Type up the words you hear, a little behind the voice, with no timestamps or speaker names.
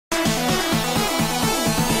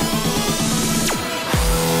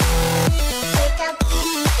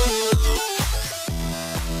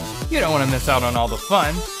want to miss out on all the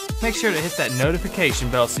fun, make sure to hit that notification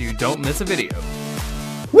bell so you don't miss a video.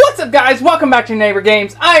 What's up guys, welcome back to Naybor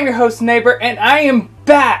Games. I am your host Naybor and I am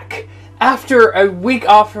back after a week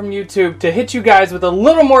off from YouTube to hit you guys with a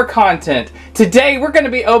little more content. Today we're going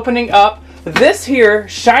to be opening up this here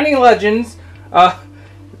Shining Legends.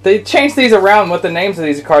 They changed these around what the names of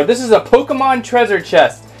these cards. This is a Pokemon treasure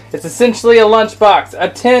chest. It's essentially a lunchbox,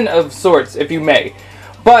 a tin of sorts if you may.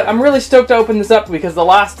 But I'm really stoked to open this up because the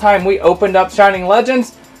last time we opened up Shining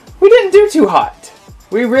Legends, we didn't do too hot.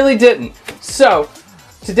 We really didn't. So,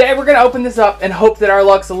 today we're going to open this up and hope that our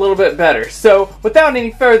luck's a little bit better. So, without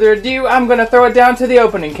any further ado, I'm going to throw it down to the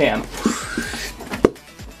opening cam.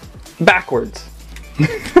 Backwards.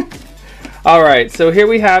 Alright, so here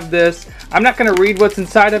we have this. I'm not going to read what's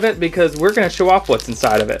inside of it because we're going to show off what's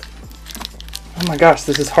inside of it. Oh my gosh,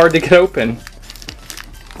 this is hard to get open.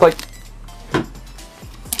 Like,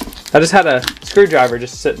 I just had a screwdriver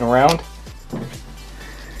just sitting around.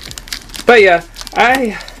 But yeah,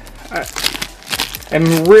 I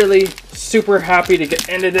am really super happy to get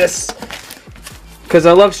into this because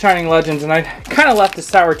I love Shining Legends and I kind of left a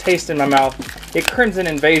sour taste in my mouth. It Crimson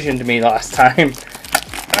Invasion to me last time.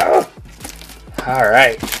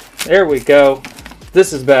 Alright, there we go.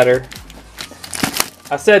 This is better.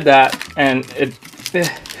 I said that and it...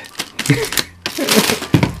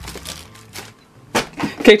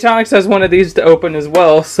 K-Tonics has one of these to open as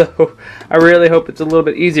well, so I really hope it's a little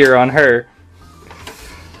bit easier on her.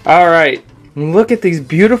 Alright, look at these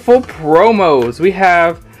beautiful promos. We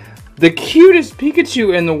have the cutest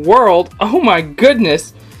Pikachu in the world. Oh my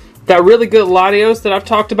goodness. That really good Latios that I've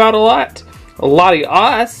talked about a lot.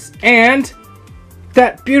 Latios. And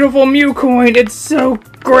that beautiful Mew coin. It's so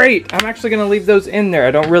great. I'm actually going to leave those in there.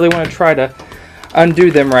 I don't really want to try to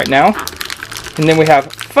undo them right now. And then we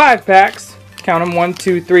have 5 packs. Count them, 1,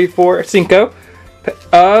 2, 3, 4, 5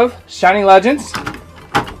 of Shining Legends.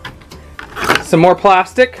 Some more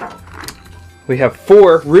plastic. We have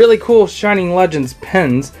 4 really cool Shining Legends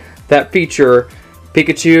pens that feature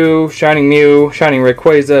Pikachu, Shining Mew, Shining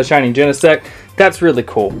Rayquaza, Shining Genesect. That's really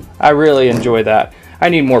cool. I really enjoy that. I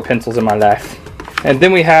need more pencils in my life. And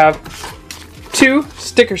then we have 2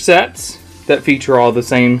 sticker sets that feature all the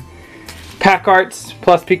same pack arts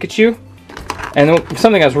plus Pikachu. And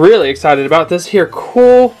something I was really excited about, this here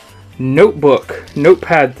cool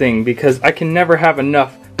notepad thing, because I can never have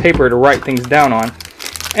enough paper to write things down on.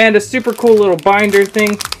 And a super cool little binder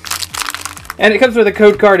thing. And it comes with a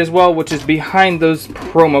code card as well, which is behind those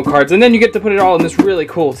promo cards. And then you get to put it all in this really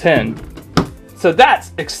cool tin. So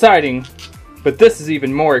that's exciting, but this is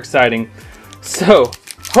even more exciting. So,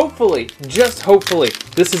 hopefully, just hopefully,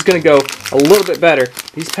 this is going to go a little bit better.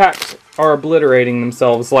 These packs are obliterating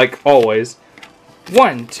themselves like always.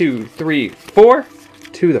 1, 2, 3, 4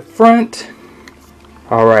 to the front.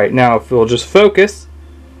 Alright, now if we'll just focus.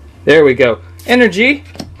 There we go. Energy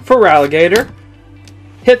for Alligator.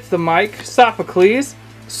 Hits the mic. Sophocles.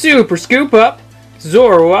 Super Scoop Up.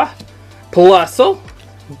 Zorua. Pulaski.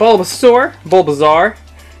 Bulbasaur.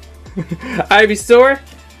 Ivysaur.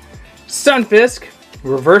 Stunfisk.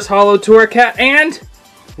 Reverse Hollow Torracat. And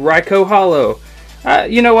Raikou Hollow.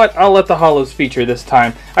 You know what? I'll let the hollows feature this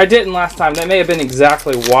time. I didn't last time. That may have been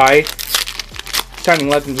exactly why Shining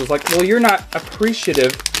Legends was like, well, you're not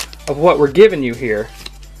appreciative of what we're giving you here.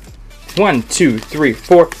 1, 2, 3,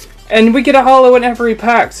 4. And we get a hollow in every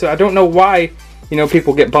pack, so I don't know why, you know,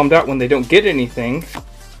 people get bummed out when they don't get anything.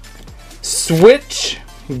 Switch.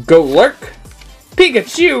 Golurk.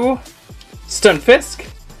 Pikachu. Stunfisk.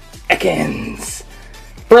 Ekans.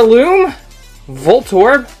 Breloom.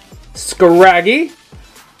 Voltorb. Scraggy.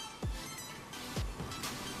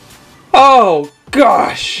 Oh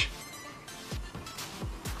gosh.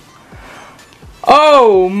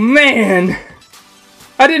 Oh man.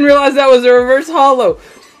 I didn't realize that was a reverse hollow.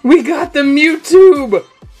 We got the Mewtwo.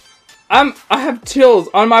 I have chills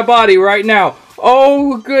on my body right now.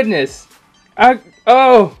 Oh goodness. I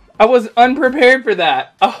was unprepared for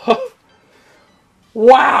that. Oh.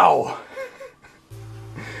 Wow.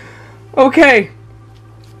 Okay.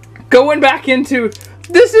 Going back into,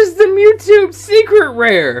 this is the Mewtwo secret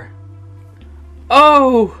rare.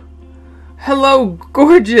 Oh, hello,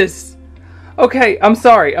 gorgeous. Okay, I'm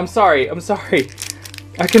sorry. I can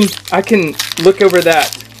look over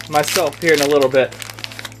that myself here in a little bit.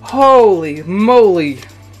 Holy moly.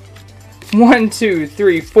 1, 2,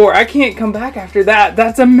 3, 4. I can't come back after that.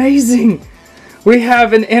 That's amazing. We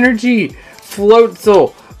have an Energy,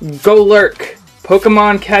 Floatzel, Golurk,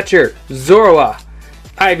 Pokemon Catcher, Zorua,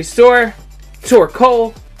 Ivysaur,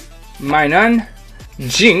 Torkoal, Minun,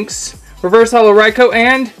 Jinx, Reverse Hollow Raikou,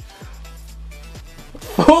 and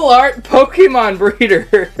Full Art Pokemon Breeder.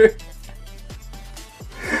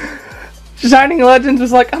 Shining Legends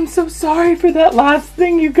was like, I'm so sorry for that last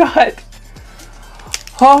thing you got.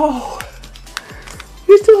 Oh,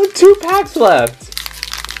 we still have 2 packs left.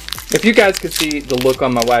 If you guys could see the look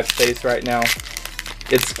on my wife's face right now,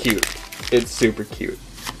 it's cute. It's super cute.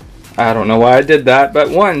 I don't know why I did that, but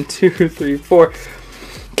 1, 2, 3, 4.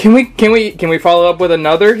 Can we follow up with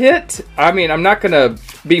another hit? I mean, I'm not gonna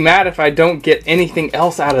be mad if I don't get anything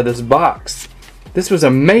else out of this box. This was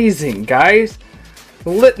amazing, guys.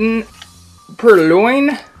 Litten,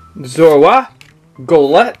 Purloin, Zorwa,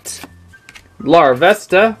 Golette,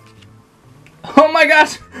 Larvesta. Oh my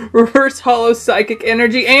gosh! Reverse Hollow Psychic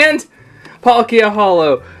Energy and Palkia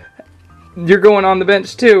Hollow. You're going on the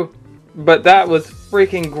bench too, but that was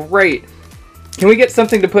freaking great. Can we get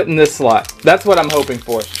something to put in this slot? That's what I'm hoping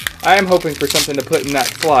for. I am hoping for something to put in that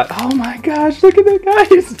slot. Oh my gosh, look at that,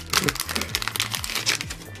 guys!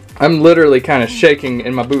 I'm literally kind of shaking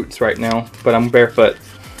in my boots right now, but I'm barefoot.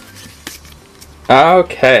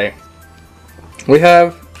 Okay. We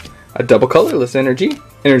have a double colorless energy,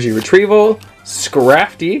 energy retrieval,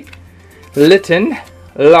 Scrafty, Litten,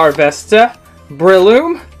 Larvesta,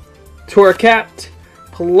 Breloom, Torracat,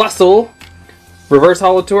 Plusle, Reverse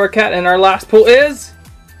Hollow Torracat, and our last pull is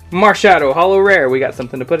Marshadow Hollow Rare. We got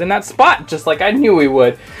something to put in that spot, just like I knew we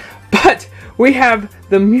would. But we have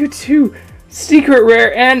the Mewtwo Secret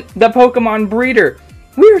Rare and the Pokemon Breeder.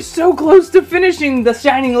 We are so close to finishing the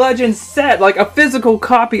Shining Legends set, like a physical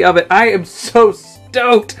copy of it. I am so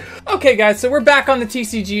stoked. Okay guys, so we're back on the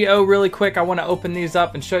TCGO really quick. I want to open these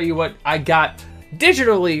up and show you what I got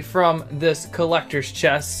digitally from this collector's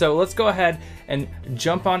chest. So let's go ahead and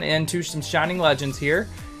jump on into some Shining Legends here.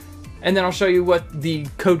 And then I'll show you what the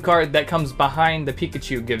code card that comes behind the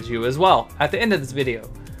Pikachu gives you as well at the end of this video.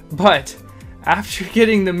 But after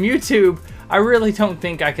getting the Mewtwo, I really don't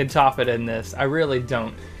think I could top it in this. I really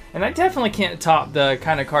don't. And I definitely can't top the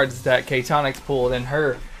kind of cards that K-Tonics pulled in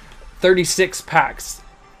her 36 packs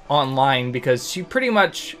online, because she pretty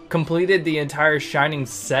much completed the entire Shining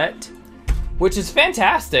set, which is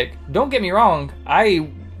fantastic. Don't get me wrong. I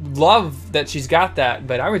love that she's got that,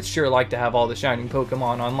 but I would sure like to have all the Shining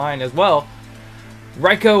Pokemon online as well.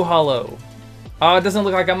 Raikou Hollow. It doesn't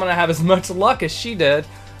look like I'm going to have as much luck as she did,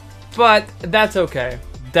 but that's okay.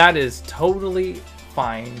 That is totally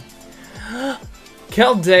fine.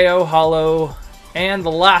 Keldeo Hollow, and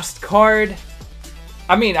the last card.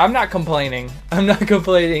 I mean, I'm not complaining. I'm not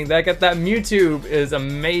complaining. That Mewtwo is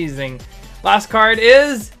amazing. Last card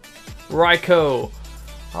is Raikou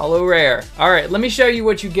Hollow Rare. Alright, let me show you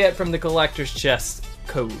what you get from the collector's chest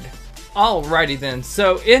code. Alrighty then,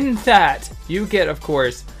 so in that, you get, of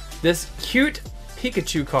course, this cute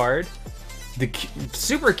Pikachu card, the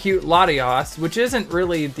super cute Latios, which isn't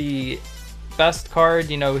really the best card.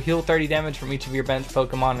 You know, heal 30 damage from each of your bench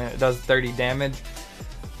Pokemon and it does 30 damage.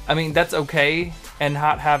 I mean, that's okay, and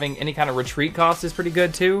not having any kind of retreat cost is pretty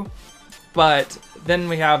good too. But then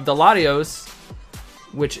we have the Latios,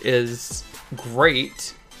 which is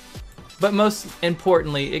great. But most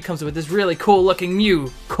importantly, it comes with this really cool looking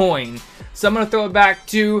Mew coin. So I'm going to throw it back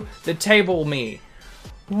to the table me.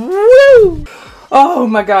 Woo! Oh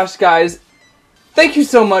my gosh, guys. Thank you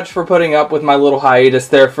so much for putting up with my little hiatus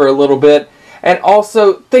there for a little bit. And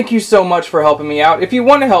also, thank you so much for helping me out. If you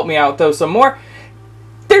want to help me out, though, some more,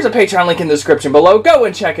 there's a Patreon link in the description below. Go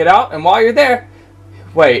and check it out. And while you're there,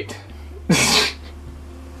 wait.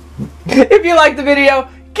 If you liked the video,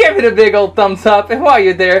 give it a big old thumbs up. And while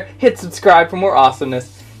you're there, hit subscribe for more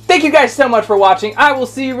awesomeness. Thank you guys so much for watching. I will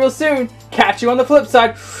see you real soon. Catch you on the flip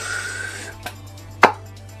side.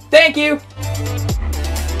 Thank you.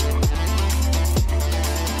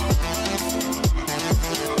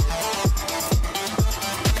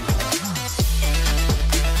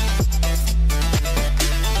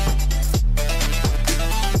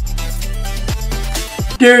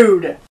 Dude.